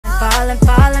falling,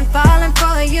 falling, falling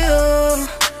for you.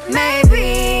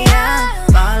 Maybe I'm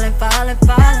falling, falling,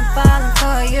 falling, falling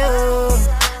for you.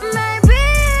 Maybe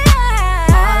I'm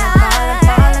falling,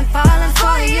 falling, falling, falling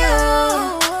for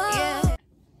you.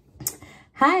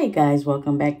 Hi guys,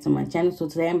 welcome back to my channel. So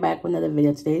today I'm back with another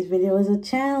video. Today's video is a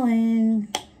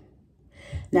challenge.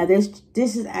 Now this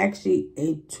is actually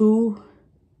a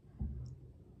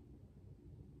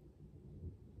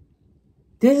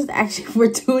This is actually for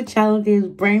 2 challenges,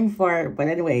 brain fart. But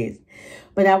anyways,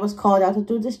 I was called out to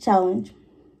do this challenge.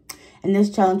 And this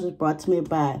challenge was brought to me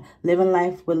by Living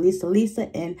Life with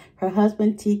Lisa and her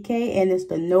husband TK. And it's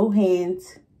the No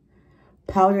Hands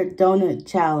Powdered Donut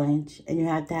Challenge. And you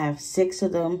have to have 6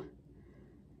 of them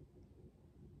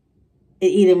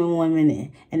and eat them in 1 minute.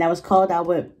 And that was called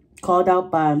out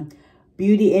by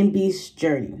Beauty and Beast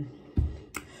Journey.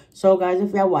 So guys,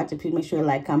 if y'all watching, please make sure you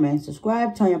like, comment, and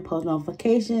subscribe. Turn your post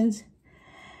notifications.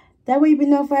 That way you'll be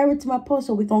notified every time I post.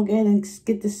 So we're going to go ahead and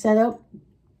get this set up.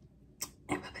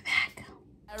 And we'll be back.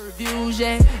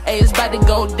 It's about to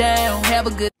go down. Have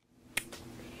a good.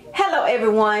 Hello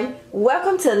everyone.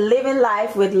 Welcome to Living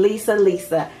Life with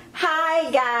Lisa.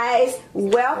 Hi guys.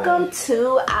 Welcome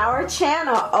to our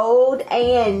channel, old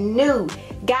and new.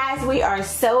 Guys, we are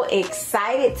so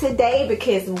excited today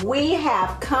because we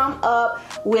have come up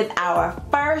with our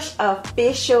first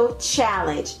official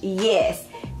challenge. Yes,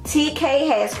 TK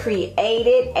has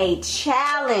created a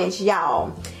challenge,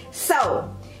 y'all.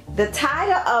 So, the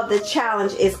title of the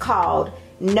challenge is called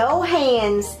No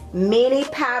Hands Mini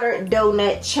Powdered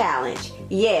Donut Challenge.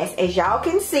 Yes, as y'all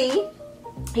can see,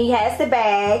 he has the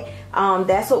bag.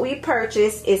 That's what we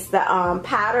purchased. It's the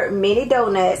powdered mini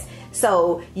donuts.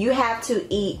 So you have to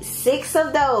eat 6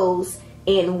 of those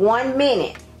in 1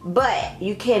 minute, but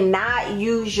you cannot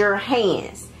use your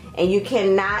hands and you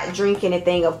cannot drink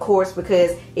anything, of course,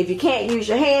 because if you can't use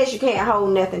your hands, you can't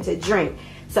hold nothing to drink.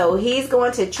 So he's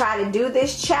going to try to do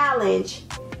this challenge,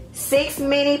 6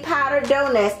 mini powdered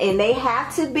donuts, and they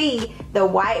have to be the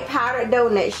white powdered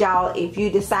donuts, y'all. If you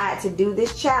decide to do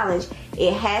this challenge,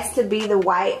 it has to be the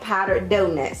white powdered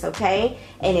donuts, okay?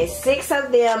 And it's 6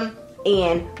 of them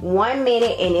in 1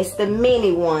 minute, and it's the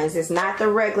mini ones. It's not the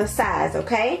regular size,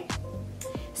 okay?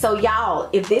 So y'all,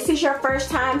 if this is your first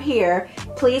time here,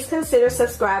 please consider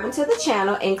subscribing to the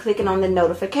channel and clicking on the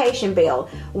notification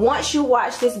bell. Once you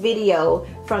watch this video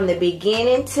from the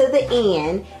beginning to the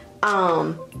end,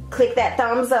 click that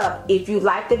thumbs up if you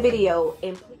like the video.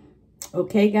 And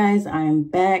okay guys, I am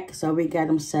back. So we got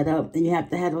them set up, and you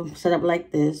have to have them set up like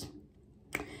this.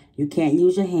 You can't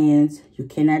use your hands. You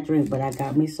cannot drink, but I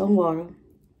got me some water.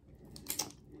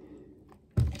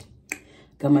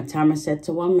 Got my timer set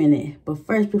to 1 minute. But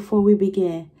first, before we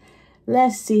begin,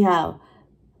 let's see how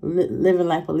Living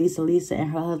Life with Lisa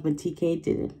and her husband TK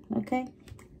did it. Okay?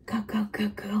 Go, go, go,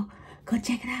 go. Go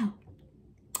check it out.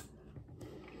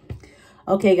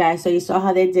 Okay, guys. So you saw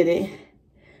how they did it.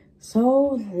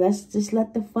 So let's just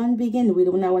let the fun begin. We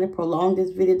do not want to prolong this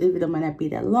video. This video might not be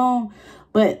that long.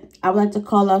 But I would like to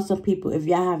call out some people. If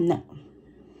y'all have not.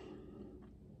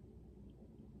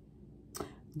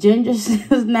 Ginger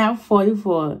is now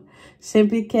 44.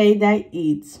 Simply K that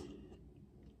eats.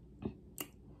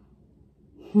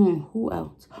 Who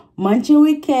else? Munching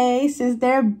with K, since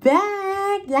they're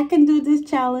back. Y'all can do this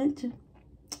challenge.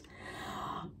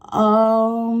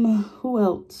 Who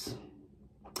else?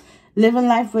 Living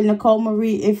Life with Nicole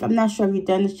Marie. If I'm not sure if you've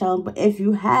done this challenge, but if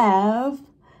you have,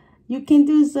 you can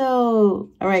do so.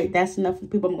 All right, that's enough for the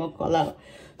people I'm gonna call out.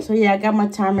 So yeah, I got my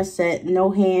timer set.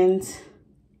 No hands.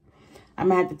 I'm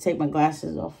gonna have to take my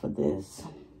glasses off for this.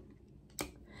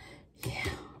 Yeah.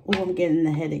 Oh, I'm getting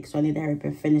a headache, so I need to hurry up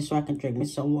and finish so I can drink me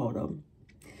some water.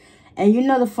 And you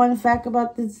know the fun fact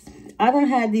about this? I done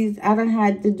had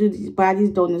to buy these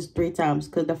donuts 3 times,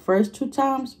 because the first 2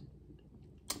 times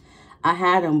I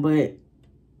had them, but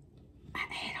I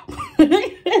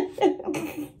ate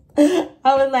them.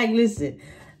 I was like, listen,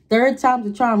 3rd time's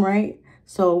the charm, right?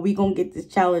 So we gonna get this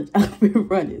challenge up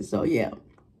and running. So yeah.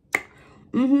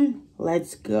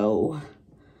 Let's go.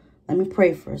 Let me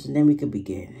pray first, and then we can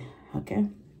begin. Okay.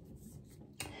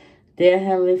 Dear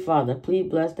Heavenly Father, please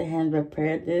bless the hands that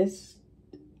prepared this.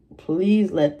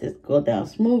 Please let this go down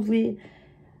smoothly.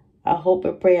 I hope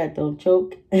and pray I don't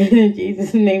choke. In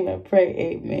Jesus' name I pray.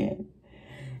 Amen.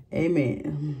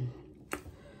 Amen.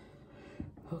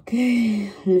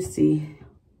 Okay. Let me see.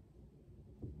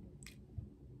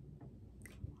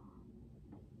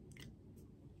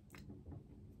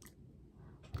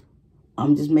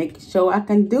 I'm just making sure I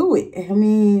can do it. I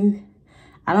mean,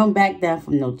 I don't back down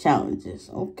from no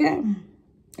challenges, okay?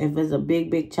 If it's a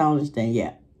big challenge, then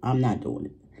yeah, I'm not doing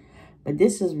it. But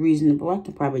this is reasonable. I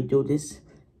can probably do this.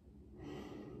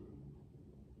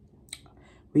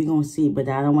 We're going to see, but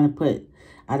I don't want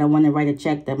to write a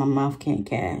check that my mouth can't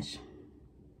cash.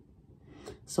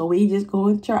 So we just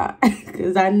going to try.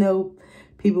 Because I know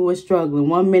people were struggling.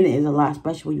 1 minute is a lot,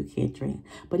 especially when you can't drink.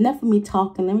 But enough of me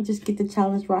talking. Let me just get the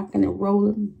challenge rocking and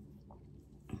rolling.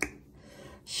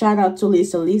 Shout out to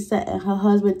Lisa and her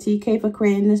husband TK for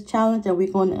creating this challenge. And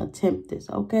we're going to attempt this,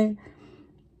 okay?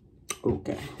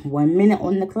 Okay. 1 minute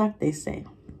on the clock, they say.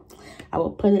 I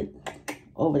will put it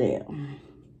over there.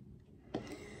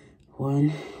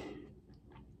 1,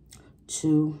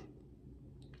 2,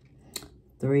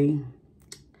 3.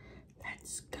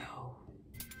 Let's go.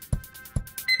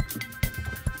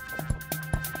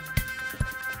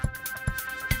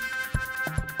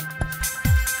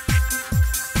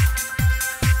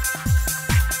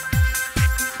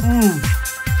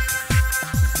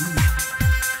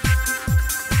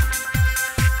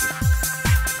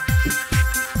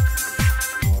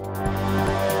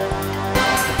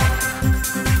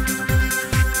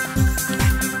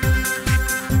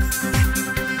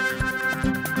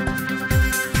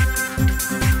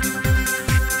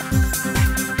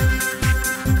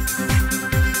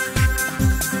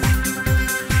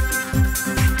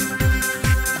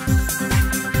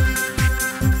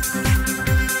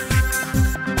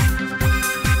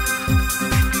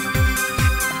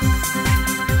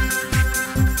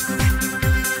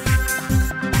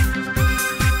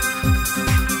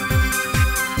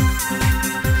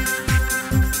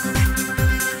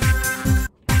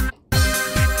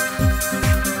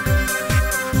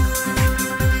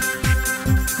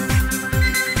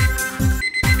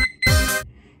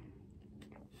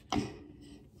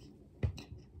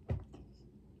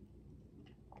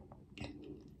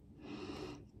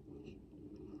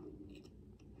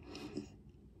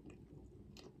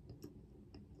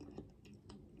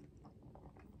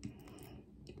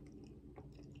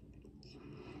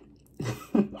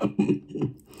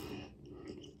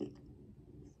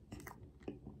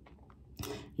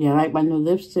 Yeah, I like my new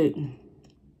lipstick.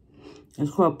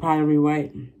 It's called Pottery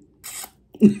White.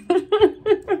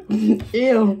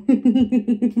 Ew.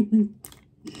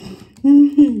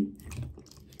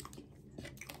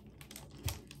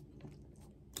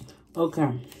 Okay.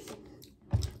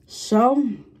 So,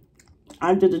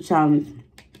 I did the challenge.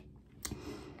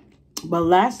 But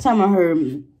last time I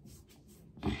heard,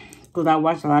 because I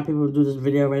watched a lot of people do this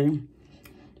video already,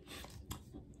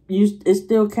 it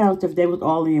still counts if they was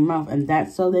all in your mouth, and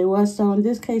that's so they was. So in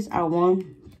this case, I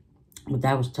won, but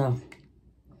that was tough.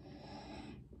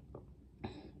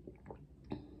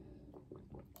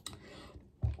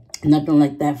 Nothing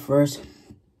like that first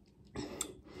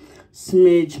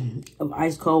smidge of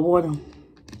ice cold water.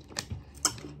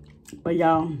 But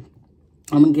y'all,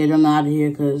 I'm gonna get on out of here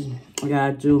because I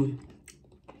gotta do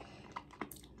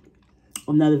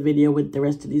another video with the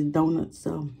rest of these donuts.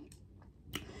 So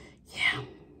yeah,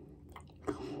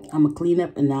 I'm gonna clean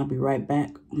up and I'll be right back.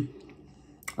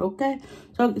 Okay,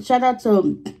 so shout out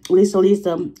to Lisa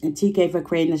and TK for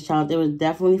creating this challenge. It was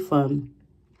definitely fun.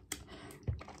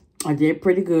 I did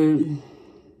pretty good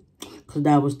because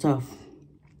that was tough.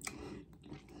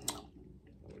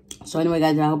 So anyway,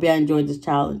 guys, I hope y'all enjoyed this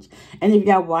challenge. And if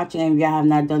y'all watching and if y'all have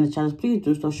not done the challenge, please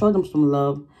do so. Show them some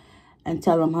love and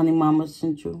tell them Honey Mama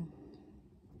sent you.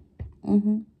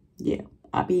 Yeah,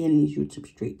 I'll be in these YouTube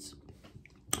streets.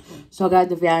 So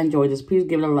guys, if y'all enjoyed this, please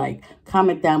give it a like,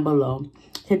 comment down below,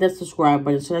 hit that subscribe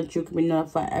button so that you can be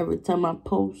notified every time I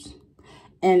post.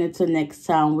 And until next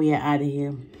time, we are out of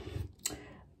here.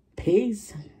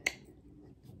 Peace.